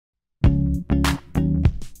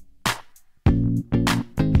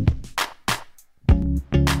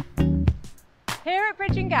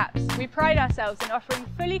bridging gaps, we pride ourselves in offering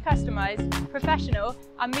fully customised, professional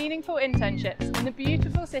and meaningful internships in the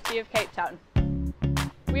beautiful city of Cape Town.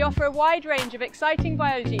 We offer a wide range of exciting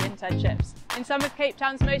biology internships in some of Cape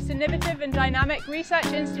Town's most innovative and dynamic research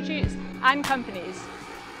institutes and companies.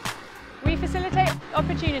 We facilitate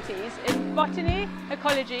opportunities in botany,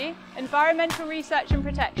 ecology, environmental research and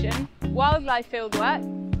protection, wildlife fieldwork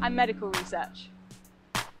and medical research.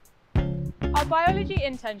 Our biology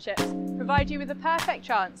internships provide you with the perfect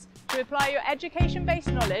chance to apply your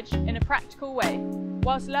education-based knowledge in a practical way,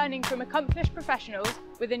 whilst learning from accomplished professionals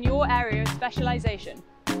within your area of specialisation.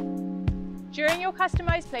 During your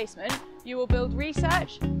customised placement, you will build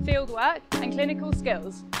research, fieldwork and clinical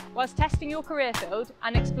skills, whilst testing your career field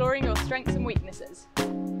and exploring your strengths and weaknesses.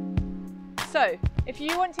 So, if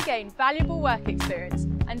you want to gain valuable work experience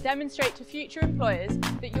and demonstrate to future employers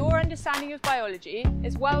that your understanding of biology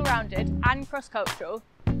is well-rounded and cross-cultural,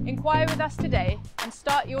 inquire with us today and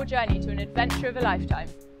start your journey to an adventure of a lifetime.